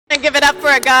give it up for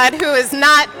a God who is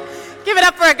not, give it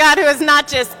up for a God who is not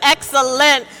just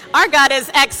excellent. Our God is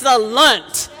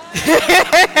excellent.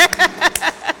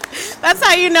 That's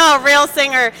how you know a real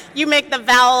singer. You make the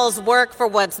vowels work for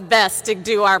what's best to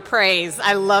do our praise.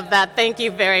 I love that. Thank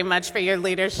you very much for your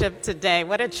leadership today.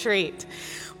 What a treat.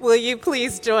 Will you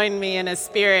please join me in a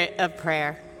spirit of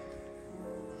prayer?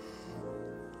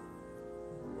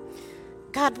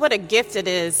 God, what a gift it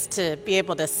is to be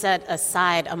able to set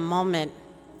aside a moment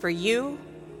for you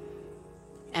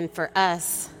and for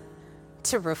us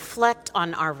to reflect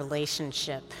on our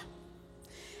relationship.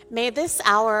 May this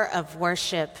hour of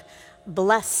worship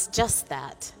bless just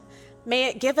that. May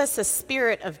it give us a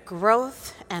spirit of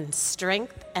growth and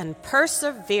strength and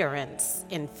perseverance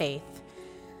in faith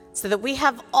so that we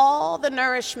have all the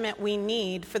nourishment we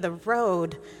need for the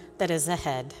road that is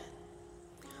ahead.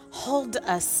 Hold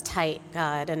us tight,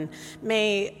 God, and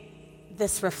may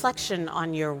this reflection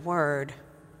on your word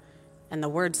and the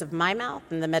words of my mouth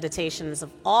and the meditations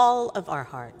of all of our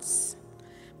hearts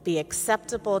be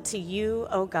acceptable to you,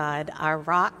 O God, our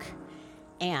rock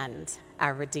and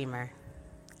our Redeemer.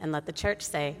 And let the church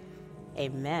say,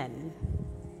 amen.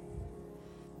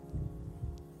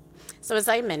 So as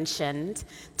I mentioned,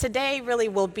 today really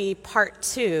will be part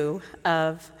 2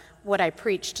 of what I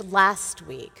preached last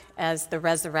week as the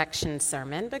resurrection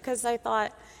sermon, because I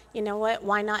thought, you know what,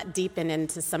 why not deepen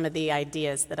into some of the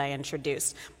ideas that I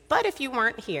introduced? But if you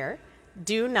weren't here,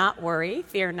 do not worry,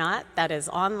 fear not, that is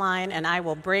online, and I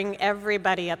will bring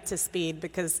everybody up to speed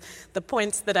because the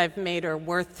points that I've made are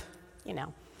worth,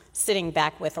 sitting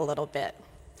back with a little bit.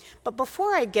 But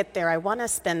before I get there, I want to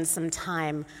spend some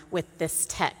time with this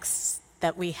text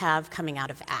that we have coming out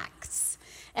of Acts.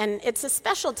 And it's a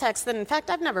special text that, in fact,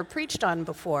 I've never preached on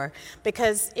before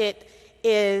because it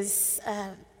is...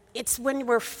 It's when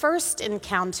we're first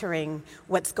encountering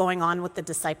what's going on with the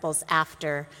disciples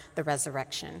after the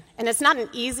resurrection. And it's not an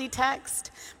easy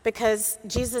text because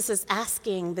Jesus is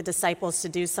asking the disciples to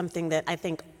do something that I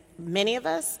think many of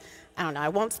us, I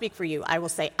won't speak for you, I will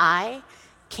say I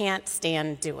can't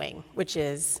stand doing, which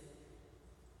is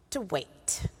to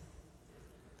wait.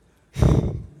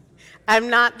 I'm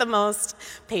not the most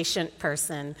patient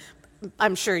person.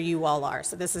 I'm sure you all are,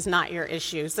 so this is not your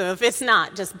issue. So if it's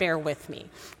not, just bear with me.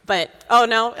 But, oh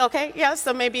no, okay, yeah,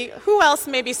 so maybe, who else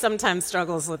maybe sometimes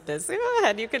struggles with this? Go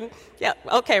ahead, you can, yeah,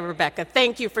 okay, Rebecca,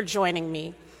 thank you for joining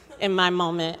me in my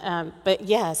moment. But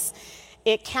yes,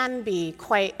 it can be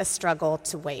quite a struggle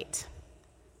to wait,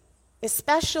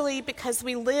 especially because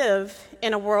we live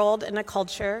in a world, in a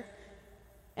culture,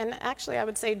 and actually I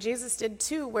would say Jesus did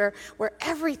too, where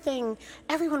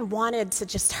everyone wanted to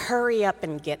just hurry up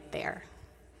and get there.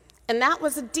 And that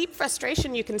was a deep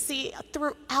frustration you can see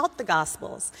throughout the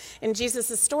Gospels in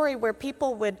Jesus' story, where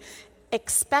people would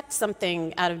expect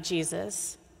something out of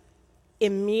Jesus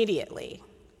immediately.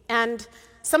 And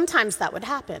sometimes that would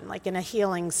happen, like in a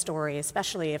healing story,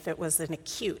 especially if it was an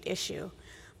acute issue.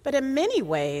 But in many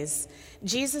ways,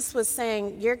 Jesus was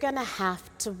saying, you're going to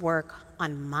have to work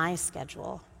on my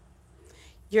schedule.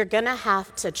 You're going to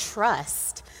have to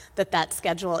trust that that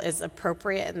schedule is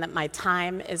appropriate and that my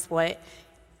time is what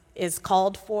is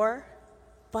called for.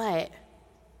 But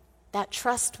that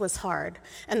trust was hard.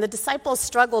 And the disciples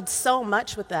struggled so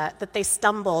much with that they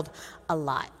stumbled a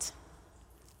lot.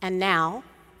 And now,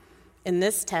 in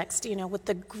this text, with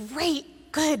the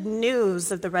great good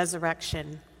news of the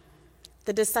resurrection,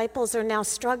 the disciples are now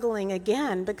struggling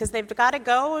again because they've got to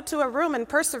go to a room and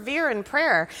persevere in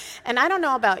prayer. And I don't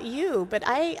know about you, but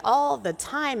I all the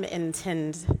time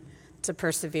intend to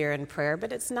persevere in prayer,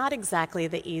 but it's not exactly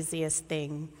the easiest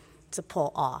thing to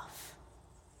pull off.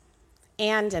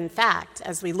 And in fact,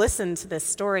 as we listen to this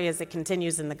story as it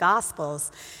continues in the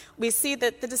Gospels, we see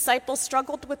that the disciples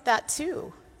struggled with that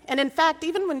too. And in fact,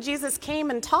 even when Jesus came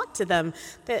and talked to them,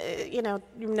 you know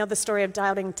the story of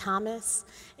doubting Thomas?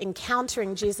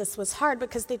 Encountering Jesus was hard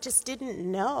because they just didn't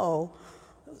know,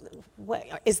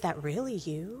 is that really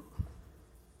you?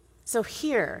 So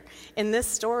here, in this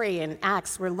story in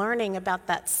Acts, we're learning about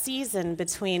that season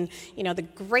between, the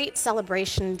great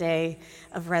celebration day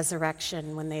of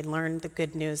resurrection when they learned the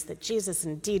good news that Jesus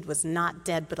indeed was not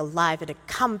dead but alive and had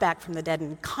come back from the dead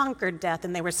and conquered death,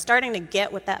 and they were starting to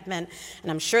get what that meant,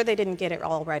 and I'm sure they didn't get it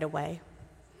all right away.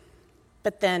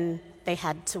 But then they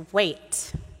had to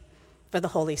wait for the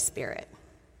Holy Spirit.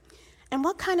 And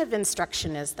what kind of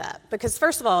instruction is that? Because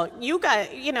first of all, you guys,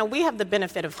 we have the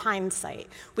benefit of hindsight.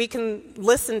 We can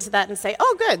listen to that and say,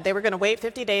 oh, good, they were going to wait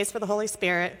 50 days for the Holy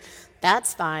Spirit.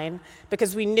 That's fine,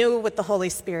 because we knew what the Holy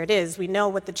Spirit is. We know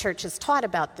what the church has taught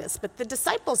about this. But the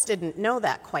disciples didn't know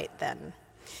that quite then.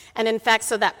 And in fact,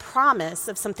 so that promise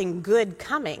of something good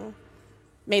coming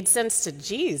made sense to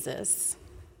Jesus,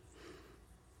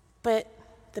 but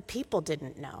the people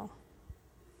didn't know.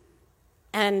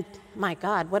 And my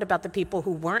God, what about the people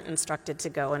who weren't instructed to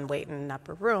go and wait in an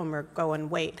upper room or go and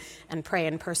wait and pray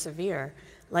and persevere,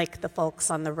 like the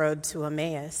folks on the road to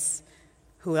Emmaus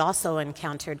who also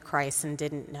encountered Christ and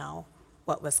didn't know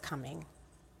what was coming?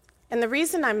 And the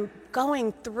reason I'm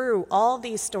going through all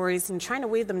these stories and trying to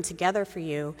weave them together for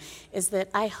you is that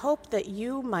I hope that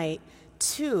you might,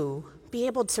 too, be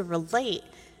able to relate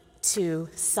to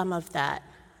some of that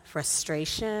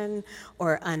frustration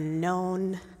or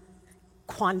unknown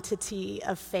quantity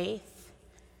of faith.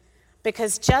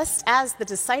 Because just as the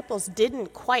disciples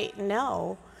didn't quite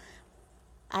know,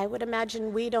 I would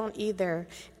imagine we don't either.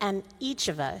 And each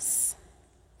of us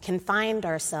can find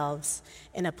ourselves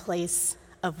in a place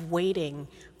of waiting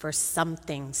for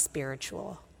something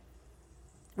spiritual.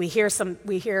 We hear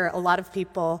a lot of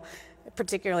people,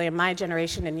 particularly in my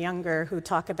generation and younger, who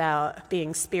talk about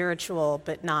being spiritual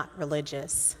but not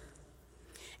religious.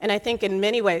 And I think in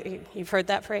many ways, you've heard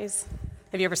that phrase?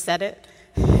 Have you ever said it?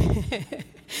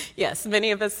 Yes,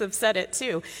 many of us have said it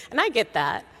too. And I get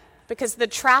that, because the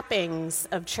trappings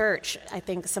of church, I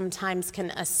think, sometimes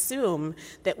can assume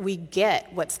that we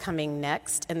get what's coming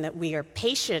next and that we are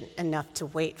patient enough to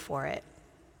wait for it.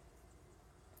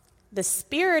 The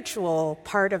spiritual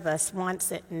part of us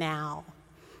wants it now.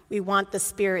 We want the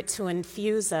Spirit to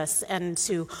infuse us and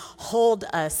to hold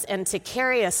us and to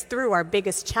carry us through our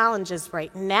biggest challenges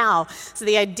right now. So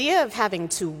the idea of having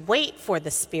to wait for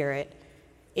the Spirit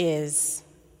is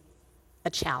a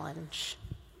challenge.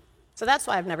 So that's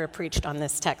why I've never preached on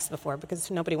this text before, because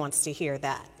nobody wants to hear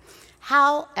that.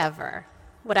 However,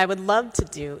 what I would love to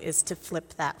do is to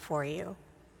flip that for you,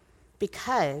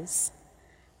 because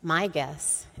my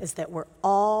guess is that we're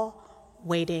all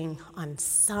waiting on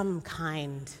some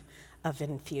kind of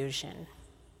infusion.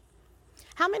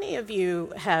 How many of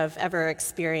you have ever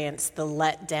experienced the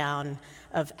letdown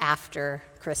of after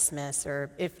Christmas,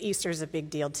 or if Easter's a big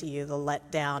deal to you, the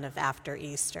letdown of after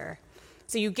Easter?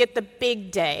 So you get the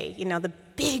big day, the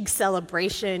big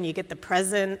celebration, you get the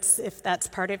presents, if that's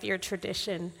part of your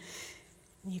tradition.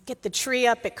 You get the tree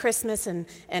up at Christmas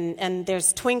and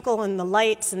there's twinkle in the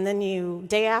lights, and then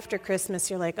day after Christmas,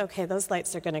 you're like, okay, those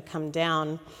lights are going to come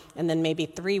down. And then maybe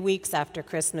 3 weeks after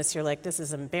Christmas, you're like, this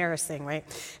is embarrassing, right?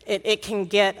 It can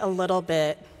get a little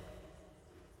bit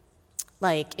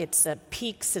like it's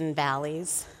peaks and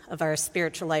valleys of our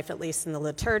spiritual life, at least in the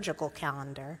liturgical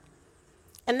calendar.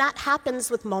 And that happens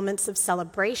with moments of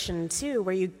celebration, too,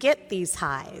 where you get these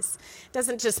highs. It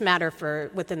doesn't just matter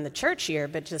for within the church year,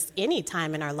 but just any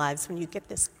time in our lives when you get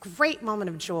this great moment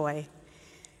of joy.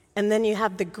 And then you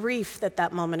have the grief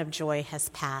that moment of joy has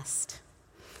passed.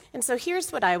 And so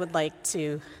here's what I would like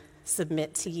to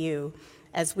submit to you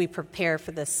as we prepare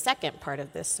for the second part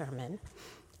of this sermon,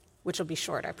 which will be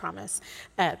short, I promise,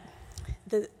 that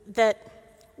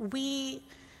we,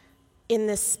 in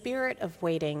the spirit of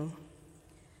waiting,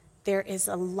 there is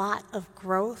a lot of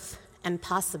growth and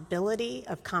possibility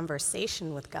of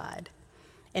conversation with God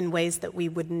in ways that we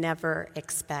would never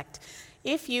expect.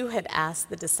 If you had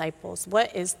asked the disciples,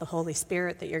 what is the Holy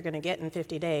Spirit that you're going to get in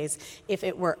 50 days? If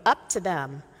it were up to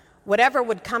them, whatever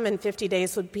would come in 50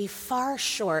 days would be far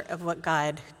short of what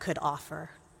God could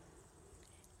offer.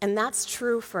 And that's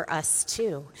true for us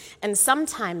too. And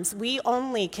sometimes we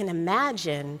only can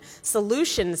imagine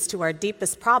solutions to our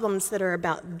deepest problems that are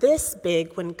about this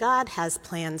big when God has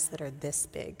plans that are this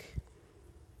big.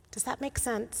 Does that make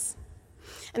sense?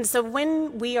 And so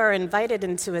when we are invited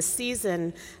into a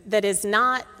season that is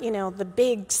not, the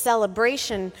big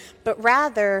celebration, but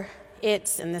rather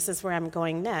it's, and this is where I'm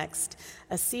going next,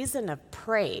 a season of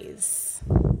praise,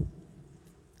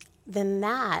 then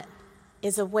that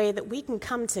is a way that we can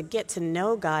come to get to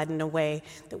know God in a way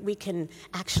that we can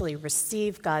actually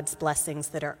receive God's blessings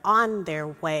that are on their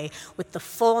way with the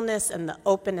fullness and the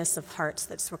openness of hearts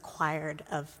that's required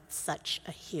of such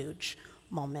a huge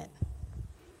moment.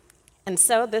 And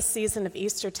so this season of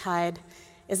Eastertide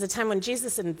is a time when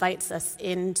Jesus invites us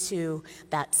into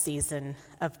that season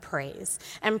of praise.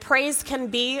 And praise can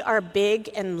be our big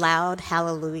and loud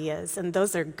hallelujahs, and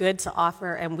those are good to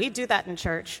offer, and we do that in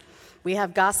church. We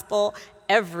have gospel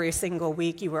every single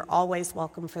week. You are always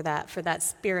welcome for that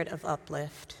spirit of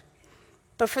uplift.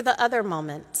 But for the other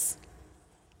moments,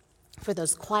 for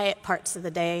those quiet parts of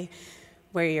the day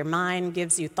where your mind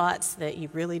gives you thoughts that you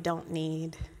really don't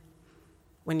need,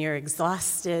 when you're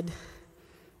exhausted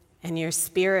and your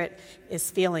spirit is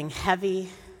feeling heavy,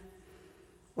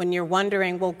 when you're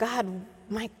wondering, well, God,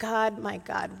 my God,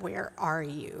 where are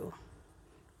you?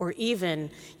 Or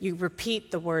even you repeat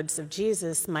the words of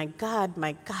Jesus, my God,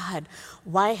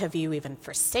 why have you even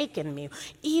forsaken me?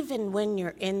 Even when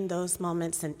you're in those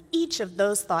moments, and each of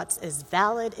those thoughts is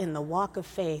valid in the walk of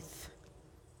faith,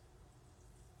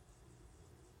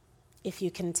 if you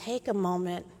can take a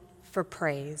moment for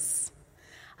praise,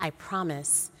 I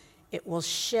promise it will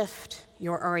shift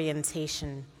your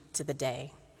orientation to the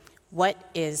day. What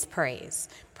is praise?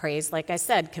 Praise, like I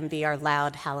said, can be our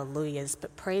loud hallelujahs,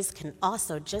 but praise can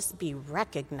also just be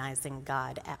recognizing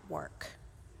God at work,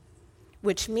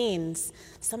 which means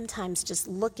sometimes just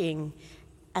looking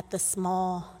at the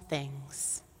small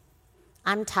things.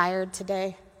 I'm tired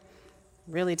today,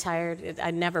 really tired.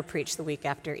 I never preach the week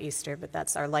after Easter, but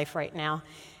that's our life right now.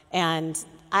 And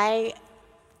I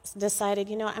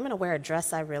decided, I'm going to wear a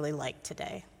dress I really like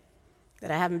today, that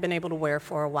I haven't been able to wear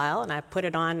for a while, and I put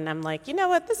it on, and I'm like, you know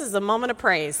what, this is a moment of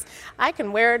praise. I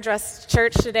can wear a dress to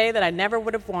church today that I never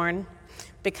would have worn,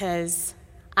 because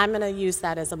I'm going to use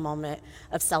that as a moment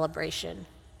of celebration,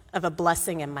 of a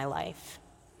blessing in my life,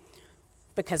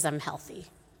 because I'm healthy.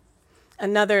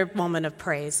 Another moment of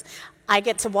praise. I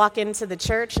get to walk into the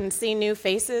church and see new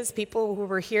faces, people who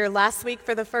were here last week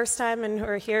for the first time and who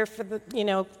are here for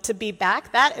to be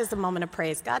back. That is a moment of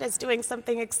praise. God is doing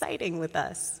something exciting with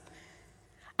us.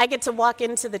 I get to walk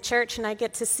into the church and I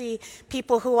get to see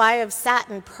people who I have sat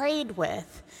and prayed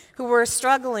with, who were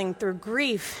struggling through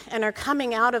grief and are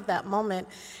coming out of that moment,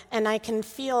 and I can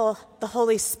feel the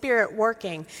Holy Spirit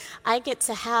working. I get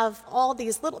to have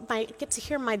I get to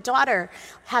hear my daughter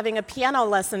having a piano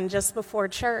lesson just before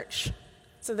church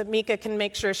so that Mika can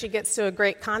make sure she gets to a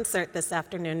great concert this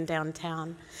afternoon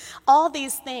downtown. All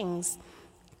these things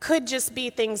could just be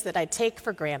things that I take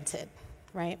for granted,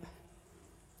 right?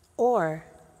 Or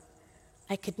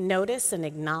I could notice and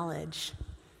acknowledge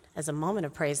as a moment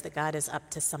of praise that God is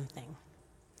up to something.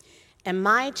 And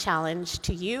my challenge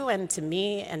to you and to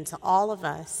me and to all of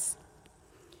us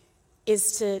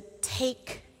is to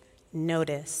take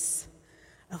notice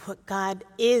of what God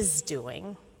is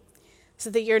doing so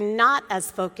that you're not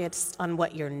as focused on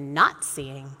what you're not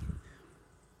seeing,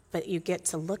 but you get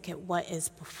to look at what is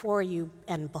before you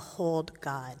and behold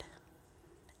God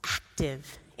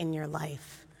active in your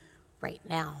life right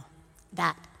now.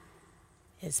 That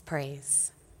is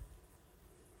praise.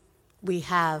 We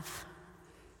have,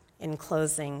 in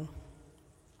closing,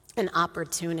 an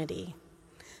opportunity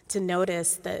to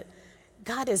notice that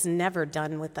God is never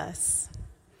done with us,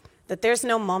 that there's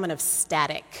no moment of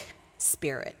static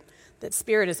spirit, that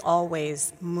spirit is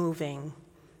always moving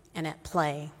and at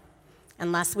play.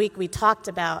 And last week we talked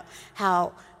about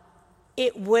how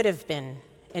it would have been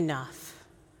enough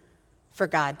for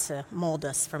God to mold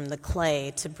us from the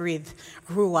clay, to breathe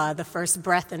ruah, the first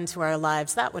breath, into our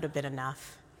lives. That would have been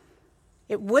enough.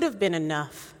 It would have been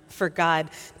enough for God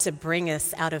to bring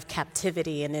us out of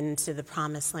captivity and into the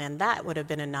promised land. That would have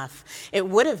been enough. It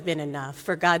would have been enough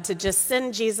for God to just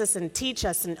send Jesus and teach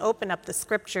us and open up the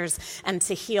scriptures and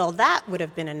to heal. That would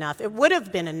have been enough. It would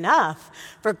have been enough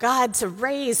for God to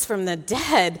raise from the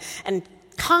dead and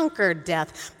conquer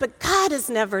death. But God is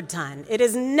never done. It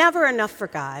is never enough for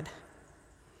God.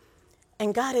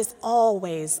 And God is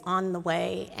always on the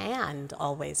way and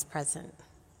always present.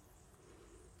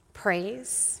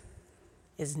 Praise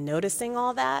is noticing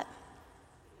all that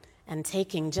and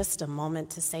taking just a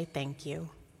moment to say thank you.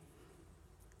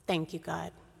 Thank you,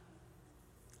 God.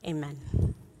 Amen.